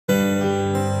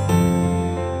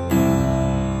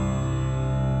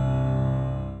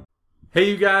Hey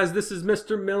you guys, this is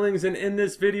Mr. Millings, and in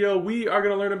this video we are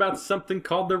going to learn about something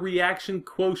called the reaction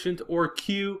quotient, or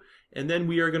Q, and then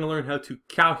we are going to learn how to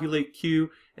calculate Q,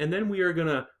 and then we are going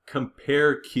to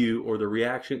compare Q, or the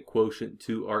reaction quotient,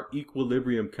 to our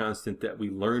equilibrium constant that we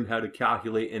learned how to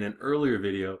calculate in an earlier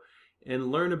video,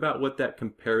 and learn about what that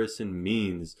comparison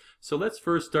means. So let's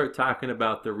first start talking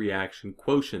about the reaction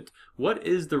quotient. What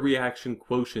is the reaction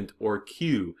quotient, or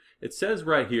Q? It says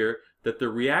right here that the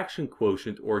reaction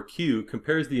quotient, or Q,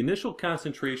 compares the initial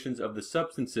concentrations of the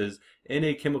substances in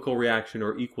a chemical reaction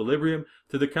or equilibrium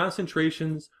to the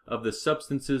concentrations of the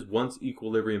substances once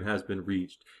equilibrium has been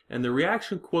reached. And the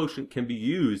reaction quotient can be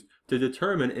used to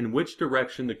determine in which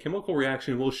direction the chemical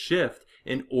reaction will shift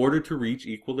in order to reach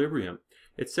equilibrium.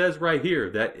 It says right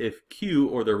here that if Q,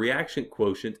 or the reaction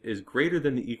quotient, is greater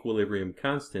than the equilibrium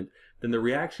constant, then the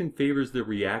reaction favors the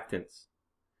reactants,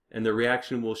 and the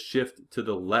reaction will shift to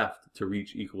the left to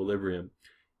reach equilibrium.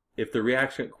 If the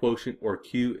reaction quotient, or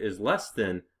Q, is less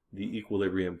than the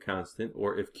equilibrium constant,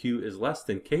 or if Q is less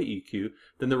than KEQ,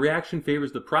 then the reaction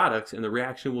favors the products and the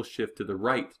reaction will shift to the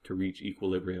right to reach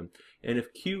equilibrium. And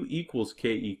if Q equals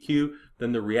KEQ,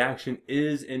 then the reaction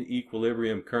is in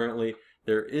equilibrium currently.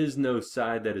 There is no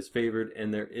side that is favored,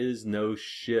 and there is no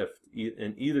shift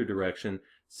in either direction,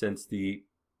 since the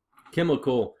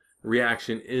chemical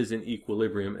reaction is in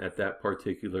equilibrium at that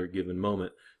particular given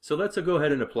moment. So let's go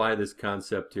ahead and apply this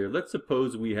concept here. Let's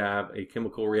suppose we have a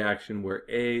chemical reaction where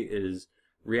A is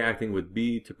reacting with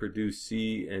B to produce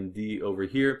C and D over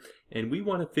here, and we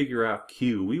want to figure out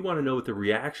Q. We want to know what the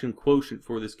reaction quotient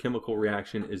for this chemical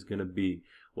reaction is going to be.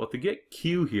 Well, to get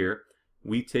Q here,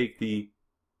 we take the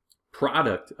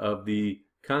product of the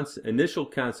initial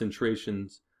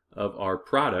concentrations of our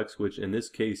products, which in this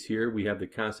case here we have the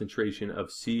concentration of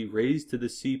C raised to the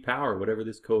C power, whatever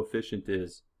this coefficient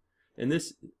is. And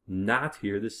this not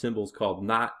here, this symbol is called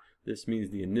not. This means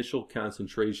the initial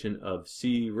concentration of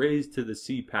C raised to the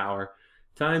C power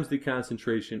times the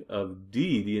concentration of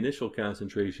D, the initial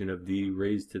concentration of D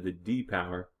raised to the D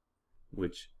power,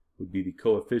 which would be the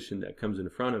coefficient that comes in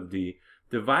front of D,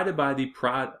 divided by the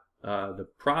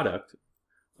product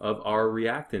of our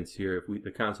reactants here,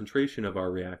 the concentration of our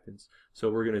reactants. So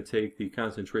we're going to take the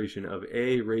concentration of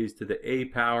A raised to the A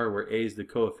power, where A is the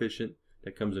coefficient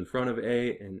that comes in front of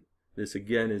A, and this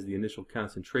again is the initial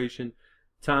concentration,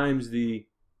 times the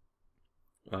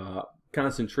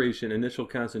initial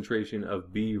concentration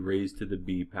of B raised to the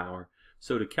B power.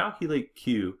 So to calculate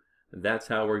Q, that's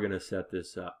how we're going to set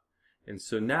this up. And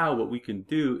so now what we can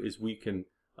do is we can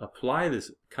apply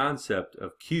this concept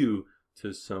of Q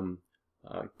to some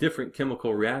different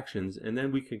chemical reactions, and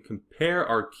then we can compare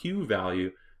our Q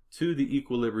value to the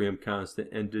equilibrium constant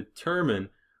and determine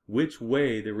which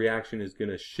way the reaction is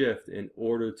going to shift in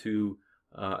order to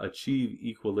achieve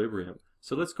equilibrium.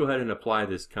 So let's go ahead and apply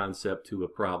this concept to a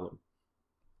problem.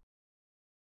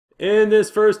 In this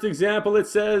first example, it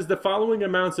says the following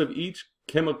amounts of each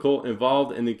chemical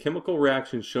involved in the chemical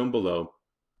reaction shown below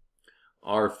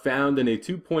are found in a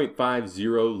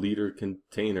 2.50 liter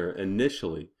container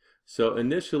initially. So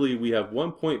initially we have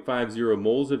 1.50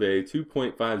 moles of A,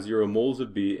 2.50 moles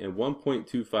of B, and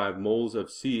 1.25 moles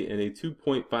of C in a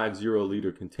 2.50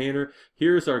 liter container.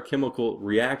 Here's our chemical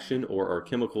reaction, or our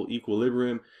chemical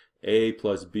equilibrium. A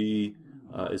plus B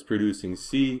is producing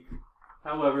C.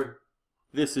 However,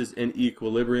 this is in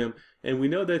equilibrium, and we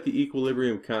know that the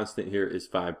equilibrium constant here is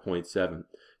 5.7.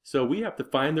 So we have to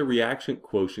find the reaction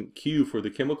quotient, Q, for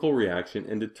the chemical reaction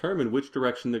and determine which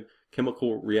direction the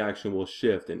chemical reaction will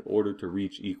shift in order to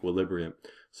reach equilibrium.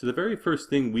 So the very first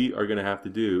thing we are going to have to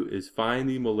do is find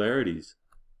the molarities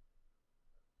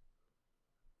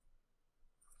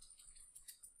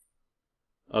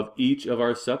of each of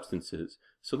our substances.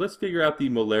 So let's figure out the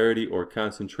molarity, or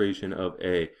concentration, of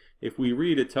A. If we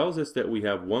read, it tells us that we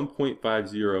have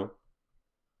 1.50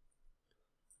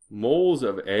 moles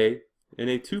of A in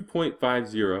a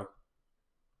 2.50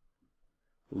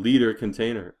 liter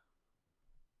container.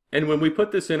 And when we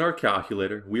put this in our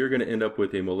calculator, we are going to end up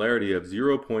with a molarity of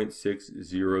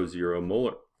 0.600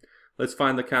 molar. Let's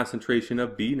find the concentration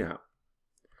of B now.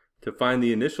 To find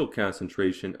the initial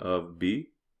concentration of B,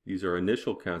 these are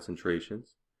initial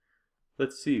concentrations.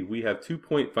 Let's see, we have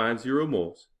 2.50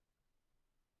 moles.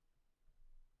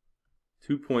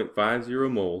 2.50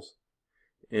 moles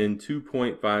in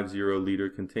 2.50 liter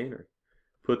container.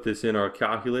 Put this in our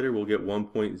calculator, we'll get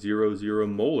 1.00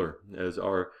 molar as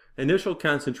our initial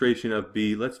concentration of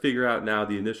B. Let's figure out now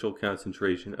the initial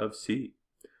concentration of C.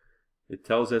 It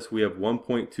tells us we have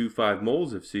 1.25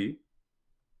 moles of C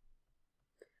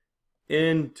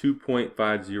in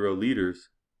 2.50 liters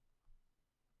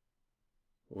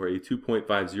or a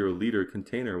 2.50 liter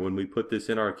container. When we put this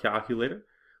in our calculator,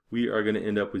 we are going to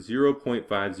end up with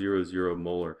 0.500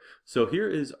 molar. So here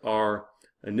is our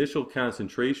initial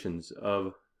concentrations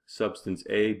of substance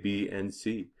A, B, and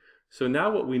C. So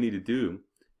now what we need to do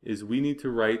is we need to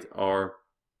write our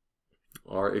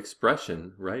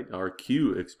expression, right? Our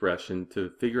Q expression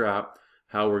to figure out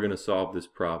how we're going to solve this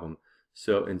problem.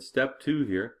 So in step 2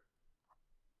 here,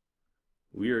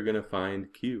 we are going to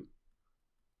find Q.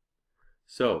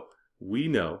 So we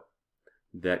know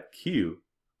that Q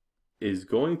is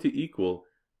going to equal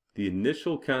the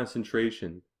initial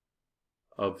concentration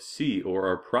of C, or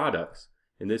our products.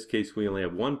 In this case, we only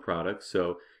have one product,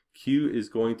 so Q is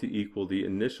going to equal the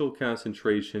initial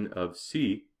concentration of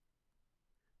C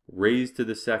raised to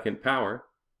the second power,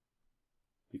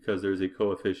 because there's a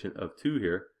coefficient of 2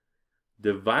 here,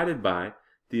 divided by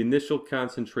the initial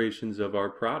concentrations of our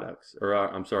products, or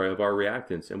of our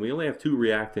reactants. And we only have 2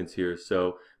 reactants here,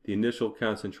 so the initial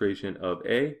concentration of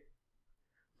A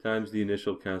times the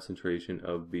initial concentration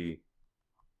of B.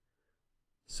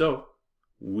 So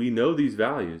we know these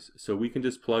values, so we can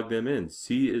just plug them in.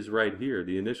 C is right here.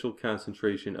 The initial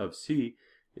concentration of C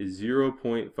is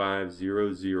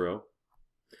 0.500.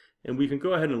 And we can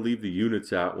go ahead and leave the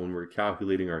units out when we're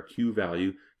calculating our Q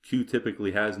value. Q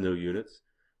typically has no units.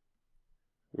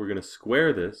 We're going to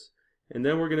square this, and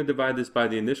then we're going to divide this by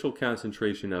the initial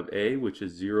concentration of A, which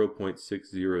is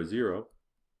 0.600,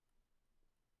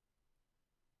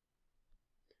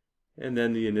 and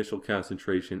then the initial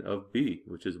concentration of B,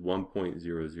 which is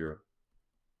 1.00.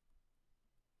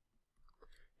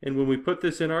 And when we put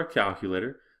this in our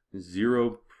calculator,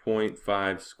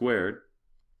 0.5 squared,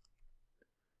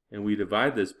 and we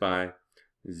divide this by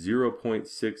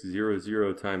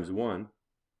 0.600 times 1,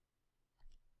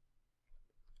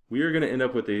 we are going to end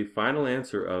up with a final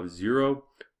answer of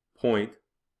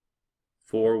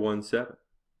 0.417.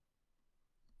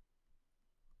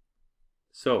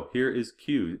 So here is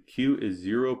Q. Q is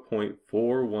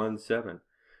 0.417.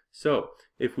 So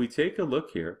if we take a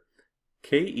look here,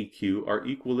 KEQ, our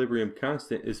equilibrium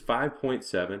constant, is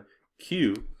 5.7.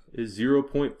 Q is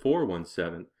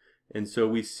 0.417. And so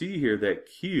we see here that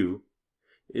Q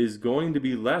is going to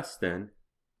be less than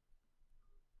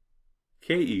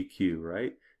KEQ,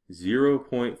 right?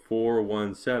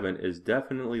 0.417 is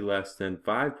definitely less than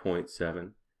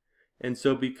 5.7. And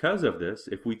so because of this,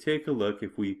 if we take a look,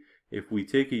 if we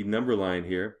take a number line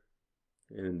here,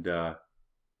 and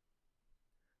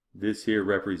this here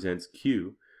represents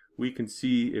Q, we can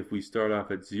see if we start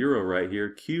off at 0 right here,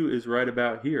 Q is right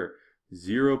about here,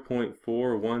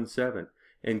 0.417.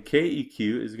 And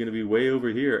KEQ is going to be way over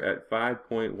here at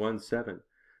 5.17.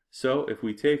 So if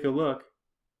we take a look,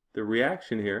 the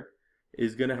reaction here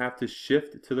is going to have to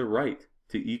shift to the right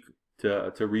to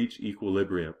reach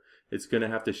equilibrium. It's going to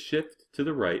have to shift to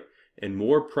the right, and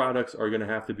more products are going to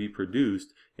have to be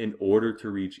produced in order to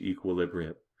reach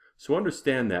equilibrium. So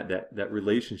understand that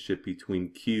relationship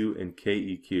between Q and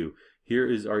KEQ. Here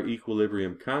is our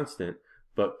equilibrium constant,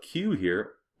 but Q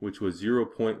here, which was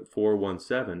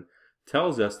 0.417,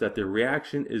 tells us that the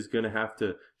reaction is going to have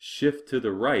to shift to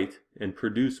the right and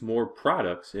produce more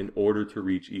products in order to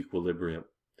reach equilibrium.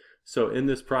 So in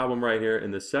this problem right here,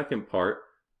 in the second part,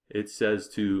 it says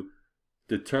to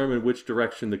determine which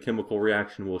direction the chemical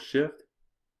reaction will shift.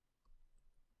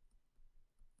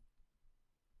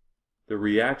 The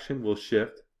reaction will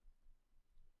shift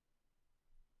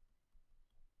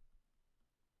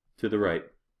to the right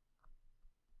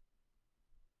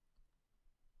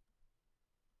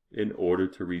in order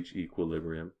to reach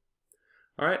equilibrium.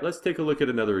 All right, let's take a look at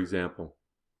another example.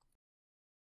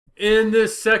 In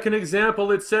this second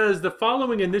example, it says the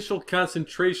following initial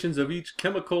concentrations of each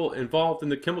chemical involved in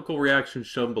the chemical reaction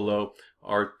shown below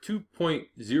are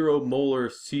 2.0 molar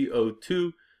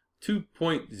CO2,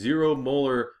 2.0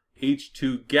 molar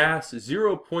H2 gas,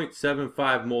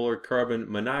 0.75 molar carbon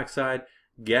monoxide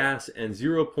gas, and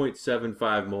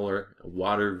 0.75 molar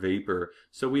water vapor.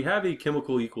 So we have a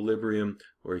chemical equilibrium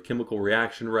or a chemical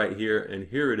reaction right here, and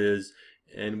here it is.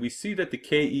 And we see that the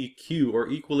KEQ, or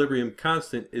equilibrium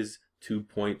constant, is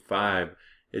 2.5.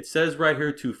 It says right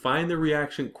here to find the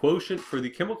reaction quotient for the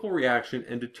chemical reaction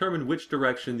and determine which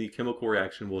direction the chemical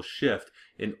reaction will shift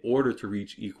in order to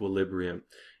reach equilibrium.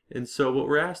 And so what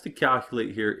we're asked to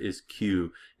calculate here is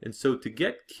Q. And so to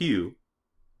get Q,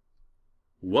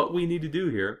 what we need to do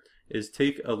here is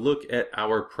take a look at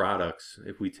our products.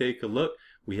 If we take a look,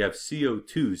 we have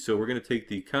CO2. So we're going to take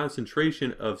the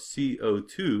concentration of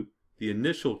CO2, the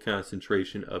initial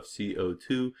concentration of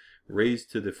CO2 raised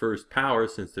to the first power,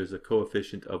 since there's a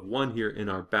coefficient of 1 here in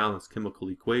our balanced chemical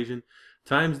equation,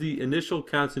 times the initial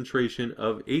concentration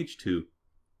of H2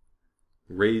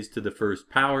 raised to the first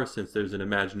power, since there's an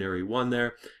imaginary 1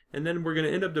 there. And then we're going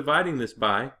to end up dividing this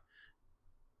by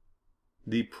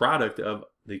the product of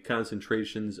the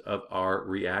concentrations of our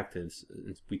reactants.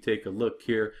 If we take a look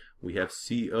here, we have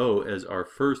CO as our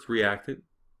first reactant.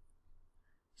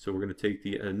 So we're going to take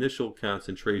the initial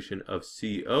concentration of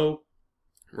CO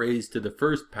raised to the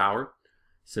first power,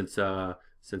 since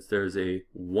there's a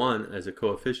 1 as a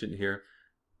coefficient here.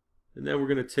 And then we're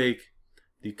going to take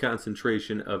the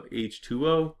concentration of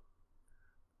H2O,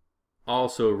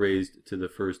 also raised to the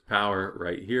first power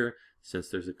right here, since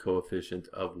there's a coefficient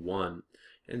of 1.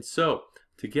 And so,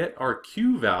 to get our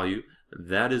Q value,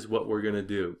 that is what we're going to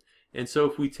do. And so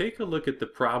if we take a look at the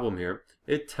problem here,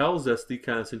 it tells us the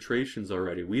concentrations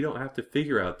already. We don't have to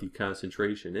figure out the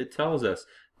concentration. It tells us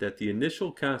that the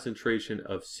initial concentration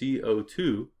of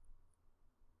CO2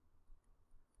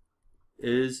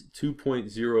 is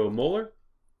 2.0 molar.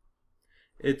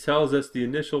 It tells us the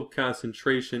initial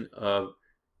concentration of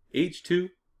H2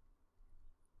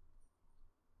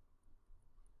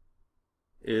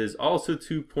 is also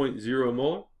 2.0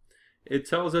 molar. It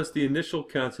tells us the initial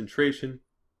concentration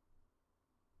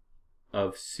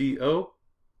of CO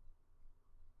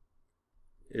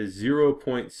is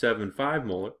 0.75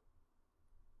 molar.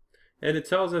 And it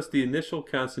tells us the initial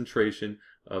concentration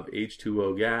of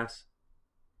H2O gas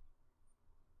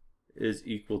is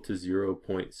equal to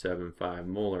 0.75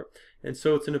 molar. And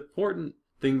so it's an important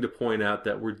thing to point out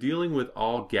that we're dealing with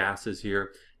all gases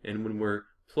here, and when we're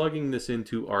plugging this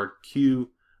into our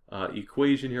Q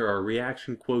equation here, our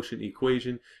reaction quotient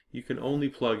equation, you can only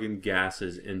plug in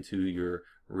gases into your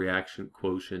reaction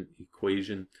quotient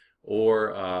equation,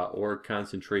 or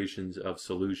concentrations of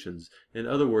solutions. In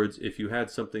other words, if you had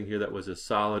something here that was a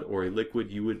solid or a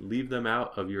liquid, you would leave them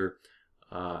out of your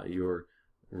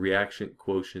reaction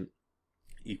quotient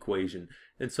equation.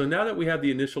 And so now that we have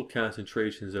the initial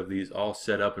concentrations of these all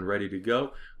set up and ready to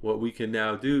go, what we can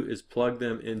now do is plug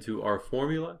them into our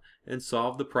formula and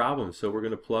solve the problem. So we're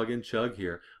going to plug in chug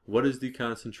here. What is the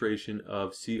concentration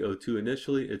of CO2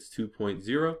 initially? It's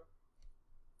 2.0.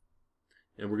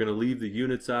 And we're going to leave the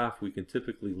units off. We can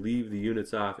typically leave the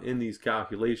units off in these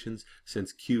calculations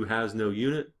since Q has no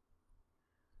unit.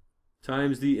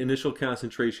 Times the initial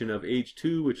concentration of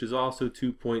H2, which is also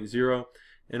 2.0.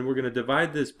 And we're going to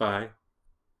divide this by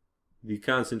the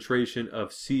concentration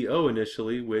of CO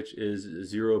initially, which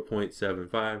is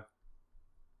 0.75.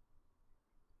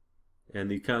 And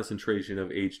the concentration of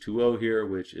H2O here,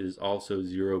 which is also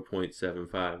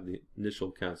 0.75, the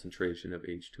initial concentration of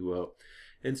H2O.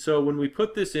 And so when we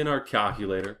put this in our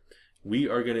calculator, we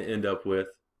are going to end up with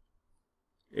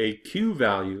a Q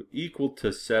value equal to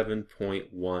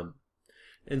 7.1.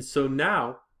 And so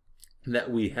now that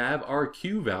we have our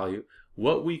Q value,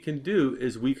 what we can do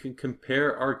is we can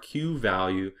compare our Q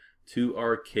value to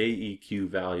our KEQ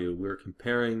value. We're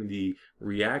comparing the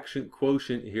reaction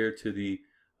quotient here to the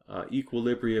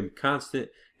equilibrium constant.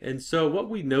 And so what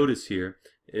we notice here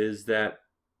is that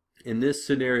in this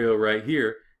scenario right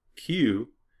here, Q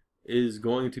is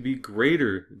going to be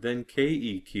greater than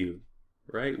KEQ,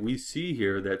 right? We see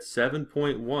here that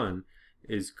 7.1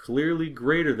 is clearly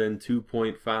greater than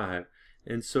 2.5.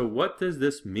 And so what does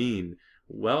this mean?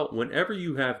 Well, whenever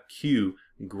you have Q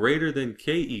greater than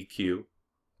KEQ,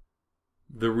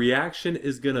 the reaction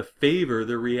is going to favor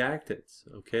the reactants.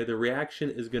 Okay, the reaction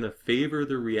is going to favor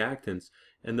the reactants,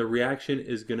 and the reaction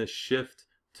is going to shift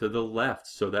to the left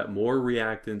so that more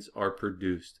reactants are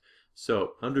produced.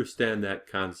 So understand that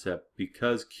concept.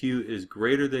 Because Q is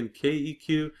greater than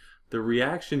KEQ, the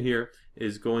reaction here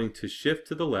is going to shift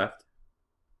to the left.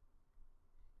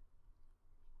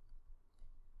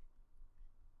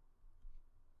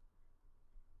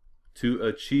 To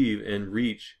achieve and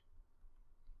reach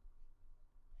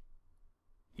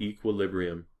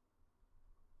equilibrium.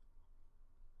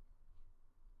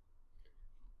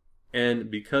 And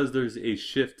because there's a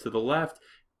shift to the left,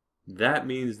 that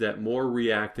means that more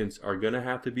reactants are going to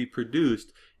have to be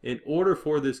produced in order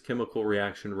for this chemical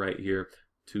reaction right here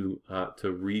to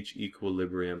reach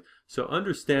equilibrium. So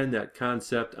understand that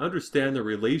concept, understand the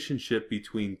relationship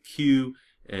between Q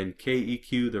and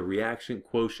KEQ, the reaction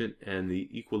quotient and the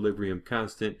equilibrium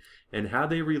constant, and how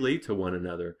they relate to one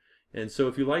another. And so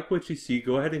if you like what you see,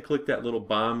 go ahead and click that little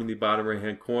bomb in the bottom right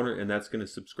hand corner, and that's going to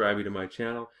subscribe you to my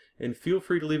channel. And feel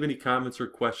free to leave any comments or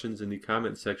questions in the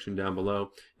comment section down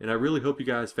below. And I really hope you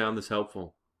guys found this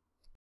helpful.